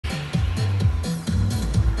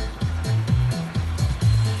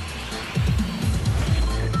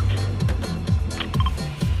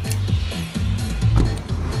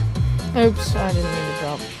Oops, I didn't mean to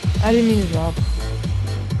drop. I didn't mean to drop.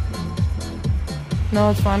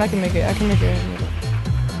 No, it's fine. I can make it. I can make it.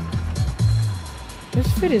 This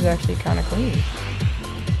fit is actually kind of clean.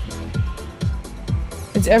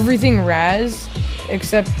 It's everything Raz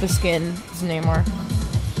except the skin. It's Neymar.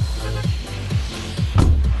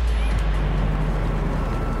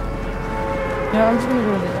 Yeah, I'm just gonna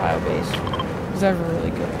go to the dial base because I have a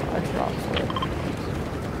really good drop for it.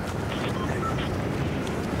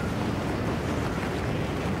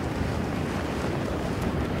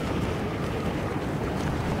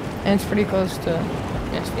 And it's pretty close to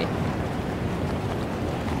SP.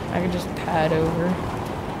 I could just pad over.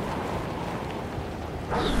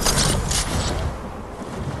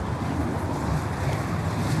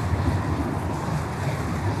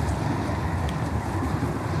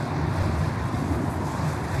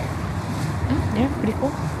 Yeah, pretty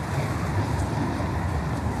cool.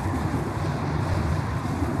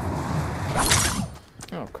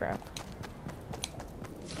 Oh crap.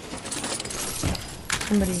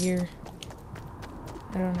 Somebody here.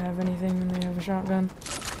 I don't have anything and they have a shotgun.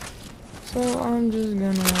 So I'm just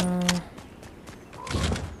gonna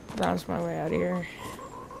bounce my way out of here.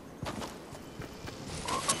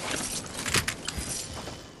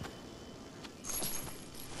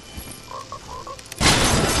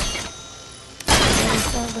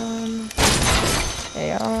 Shotgun.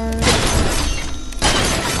 AR.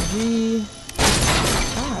 G.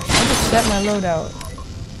 Gosh, I just set my loadout.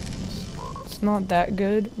 It's not that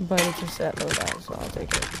good, but it's a set loadout, so I'll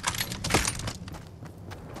take it.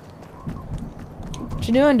 What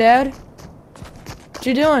you doing, Dad? What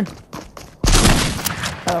you doing?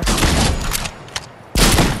 Oh.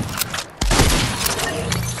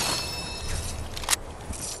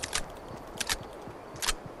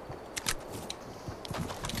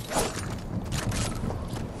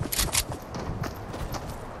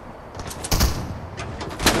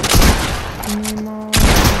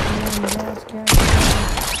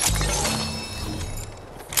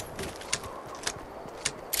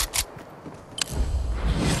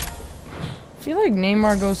 I feel like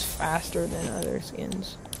Neymar goes faster than other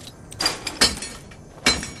skins.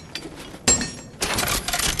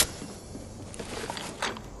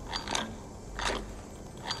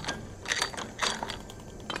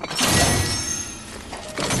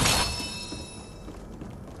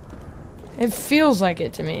 It feels like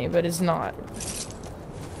it to me, but it's not.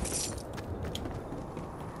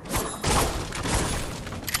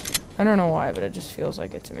 I don't know why, but it just feels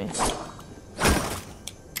like it to me.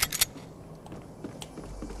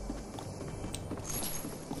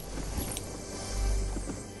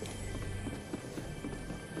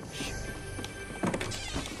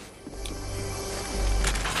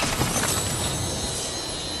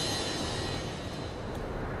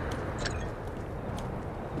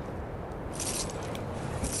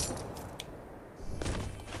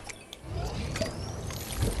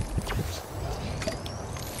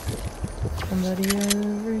 Somebody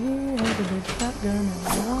over here has a big shotgun and I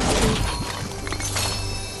want it.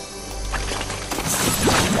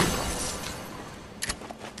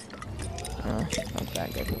 Oh, not that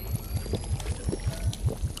good.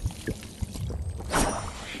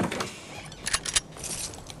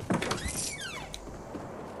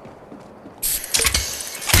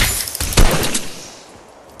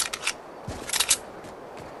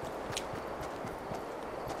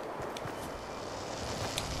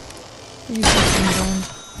 You no.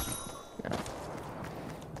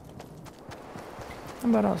 How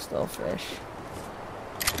about I'll still fish?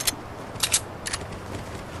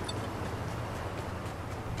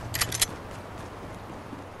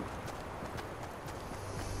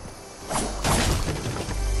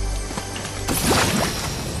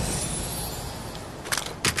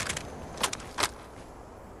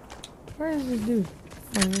 Where is this dude?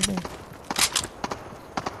 Oh, right there.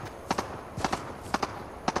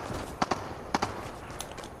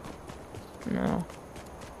 No.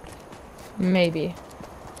 Maybe.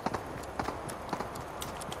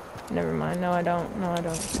 Never mind. No, I don't. No, I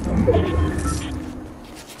don't.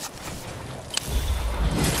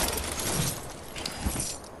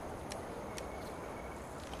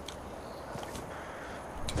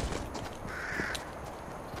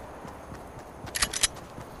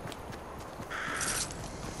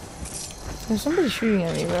 There's somebody shooting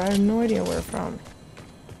at me, but I have no idea where from.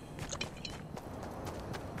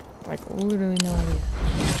 Like, literally no idea.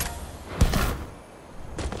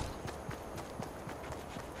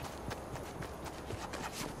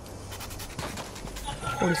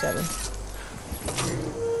 $47.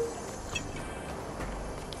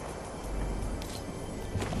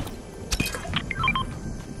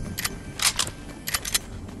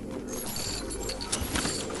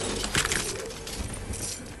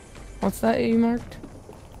 What's that you marked?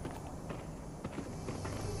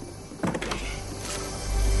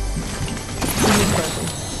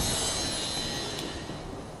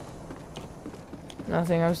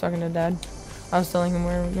 Nothing, I was talking to Dad. I was telling him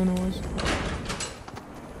where Luna was.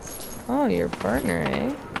 Oh, your partner,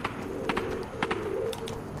 eh?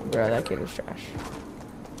 Bro, that kid is trash.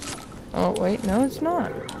 Oh, wait, no, it's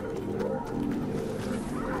not.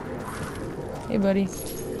 Hey, buddy.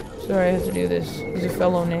 Sorry I have to do this. He's a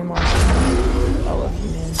fellow Neymar. I love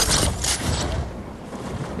you, man.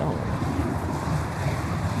 No.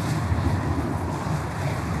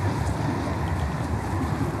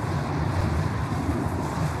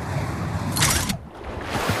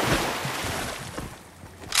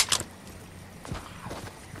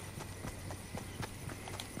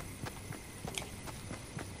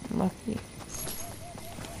 Lucky.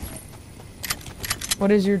 What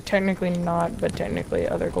is your technically not, but technically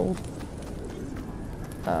other gold?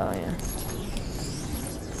 Oh, yeah.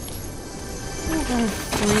 Okay,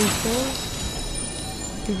 3 kills.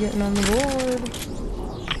 Be getting on the board.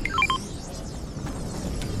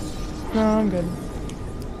 No, I'm good.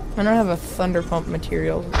 I don't have a thunder pump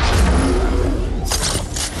material.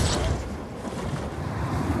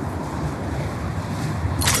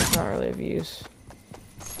 It's not really of use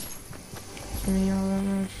to me all that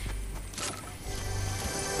much.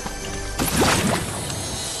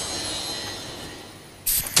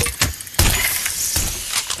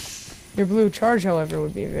 Your blue charge, however,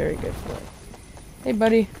 would be very good for it. Hey,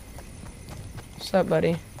 buddy. What's up,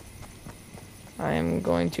 buddy? I am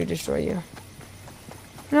going to destroy you.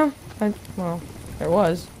 No, well, there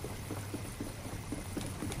was.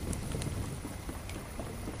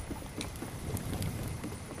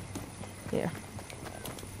 Yeah.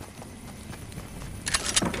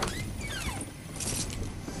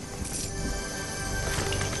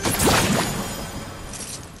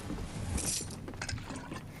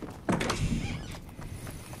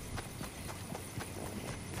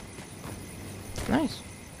 Nice.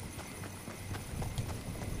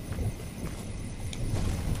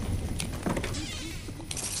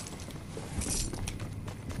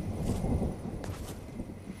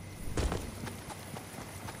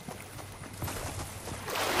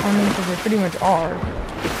 I mean, because they pretty much are.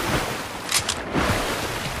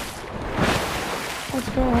 Let's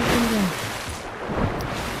go.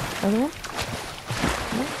 Other one?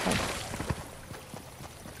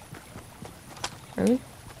 No. Really?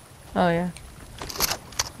 Oh, yeah.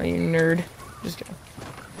 Oh, you nerd. Just kidding.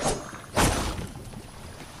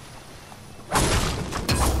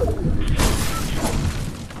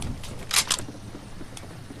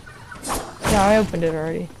 Yeah, I opened it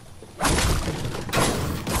already.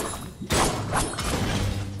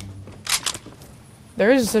 There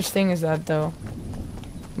is such thing as that, though.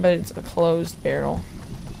 But it's a closed barrel.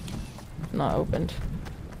 Not opened.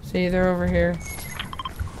 See, they're over here.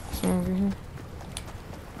 Some over here.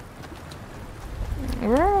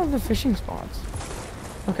 Where are all the fishing spots?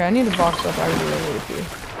 Okay, I need to box up. I really need a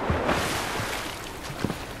pee.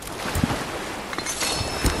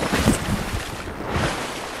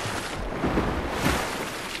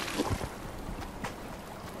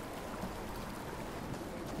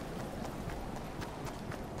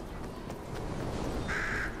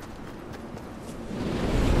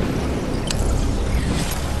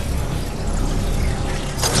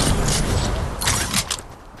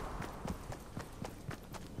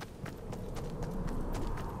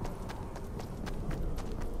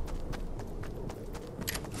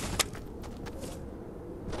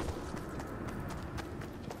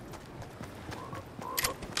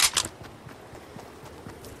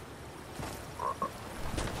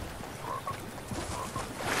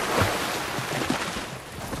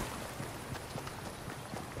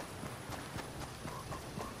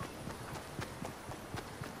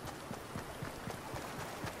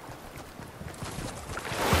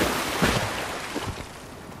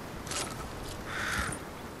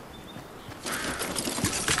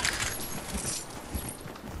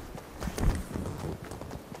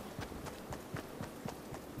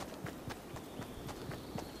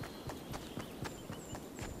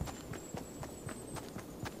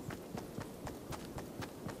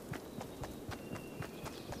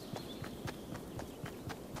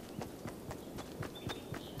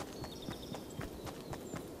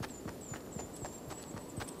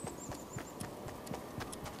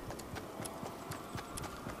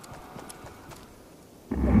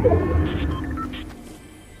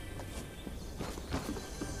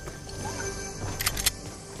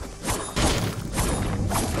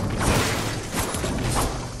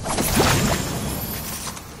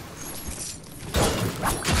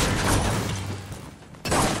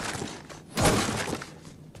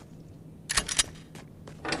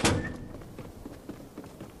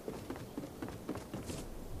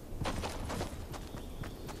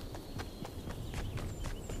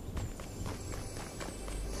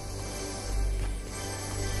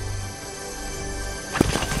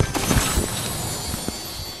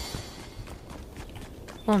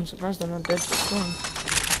 Oh, I'm surprised I'm not dead for storm.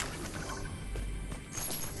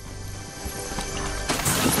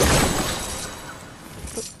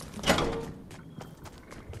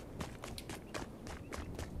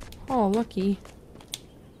 Oh, lucky.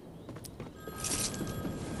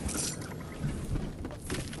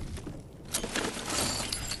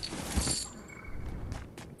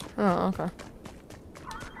 Oh, okay.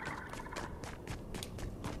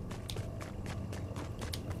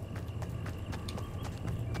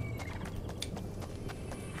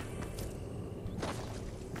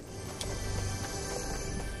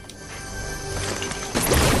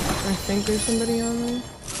 I think there's somebody on there.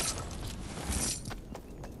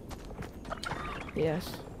 Yes.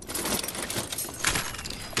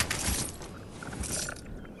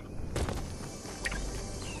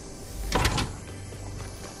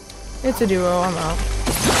 It's a duo, I'm out.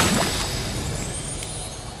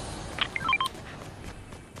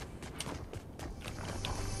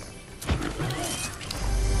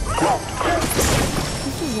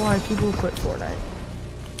 This is why people quit Fortnite.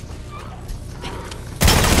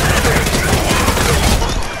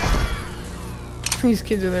 These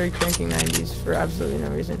kids are literally cranking 90s for absolutely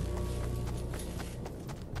no reason.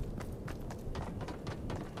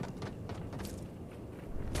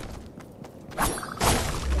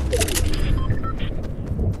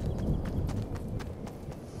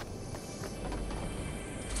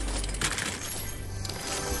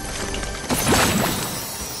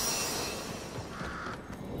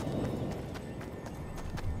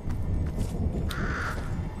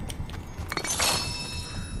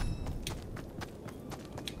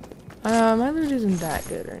 My loot isn't that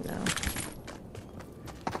good right now.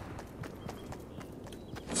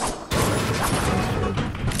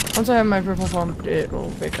 Once I have my purple pump, it will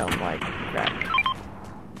become like crack.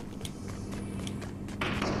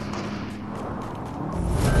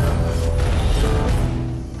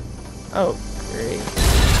 Oh, great.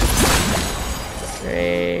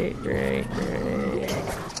 Great.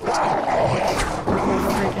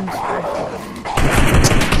 Freaking special.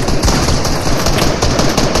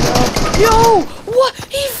 Yo! What?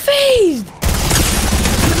 He phased!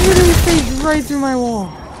 He literally phased right through my wall.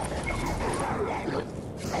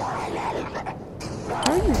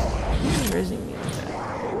 How are you rizzing me like that?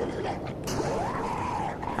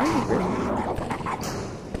 How are you rizzing me like that?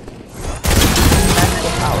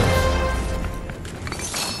 Magical powers.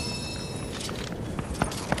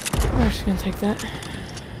 I'm just gonna take that.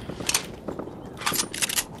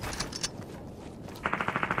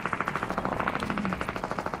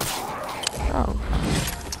 Oh.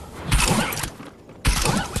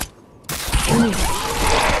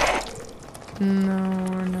 No,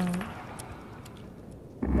 we're not.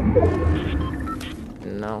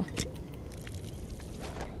 No.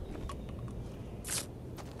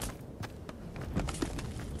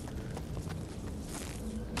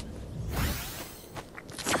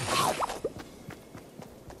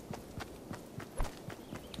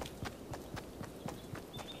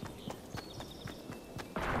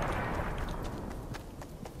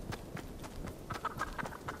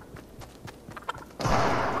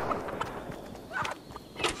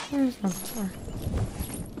 Where's my car?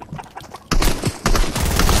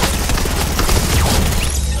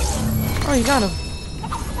 Oh, you got him.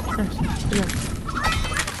 Nice. Yeah.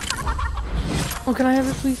 Oh, can I have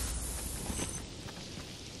it, please?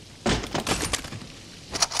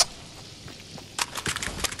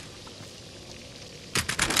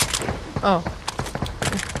 Oh.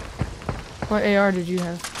 What AR did you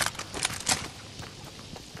have?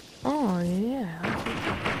 Oh, yeah.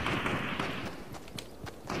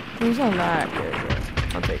 It's not that good,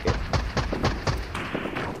 but I'll take it.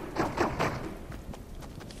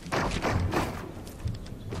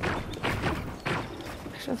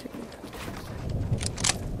 Actually, I'll take it.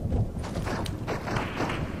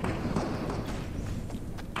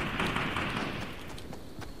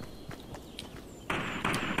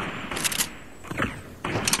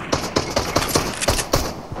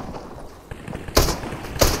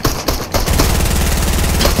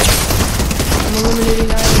 I'm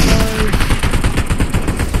eliminating items.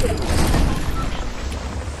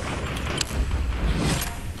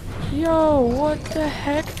 Yo, what the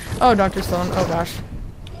heck? Oh, Dr. Stone. Oh, gosh.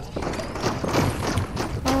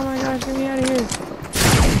 Oh my gosh, get me out of here.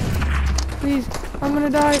 Please. I'm gonna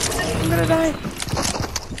die. I'm gonna die.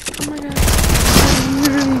 Oh my god. I'm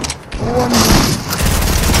literally one.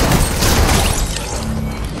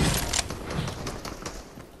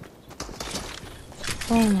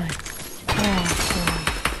 Oh my god.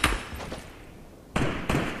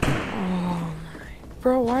 Oh my.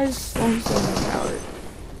 Bro, why is Sloan so coward?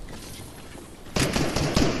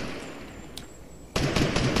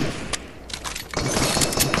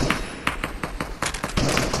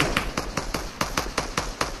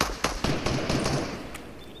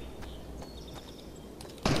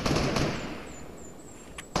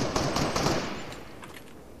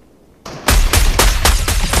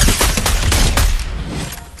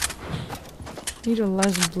 need a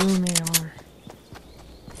less bloom AR.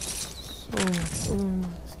 So much bloom.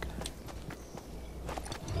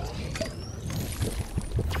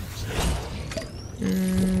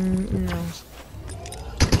 No.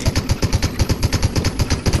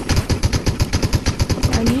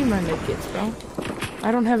 I need my medkits, bro.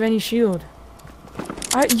 I don't have any shield.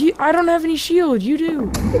 I don't have any shield. You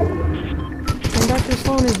do. And Dr.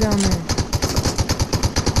 Sloan is down there.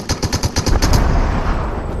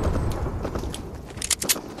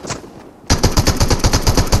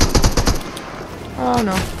 Oh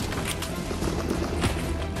no.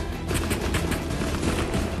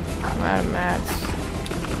 I'm out of mats.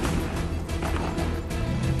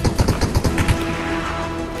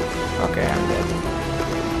 Okay, I'm dead.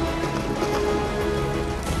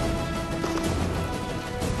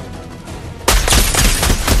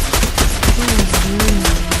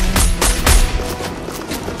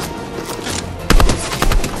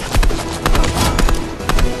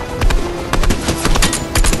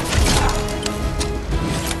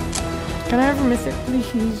 Can I have a mythic,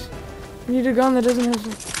 please? I need a gun that doesn't have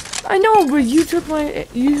some... I know, but you took my...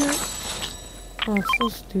 Oh, it's so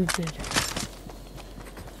stupid.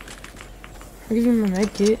 I'll give you my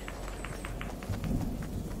med kit.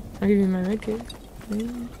 I'll give you my med kit.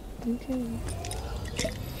 Okay.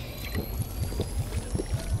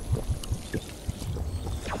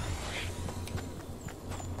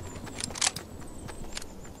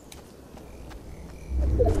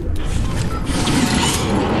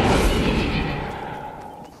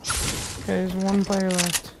 There's one player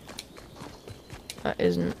left. That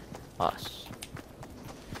isn't us.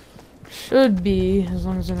 Should be, as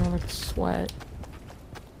long as they're not like sweat.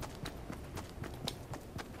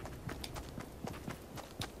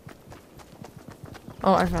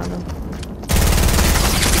 Oh, I found him.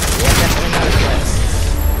 Yeah, definitely not a sweat.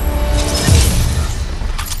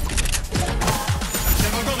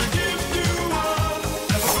 Never gonna give you up,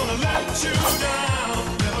 never gonna let you down,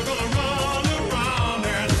 never gonna run around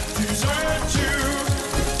and desert you.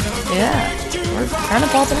 Yeah, we're kind of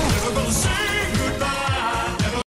popping off.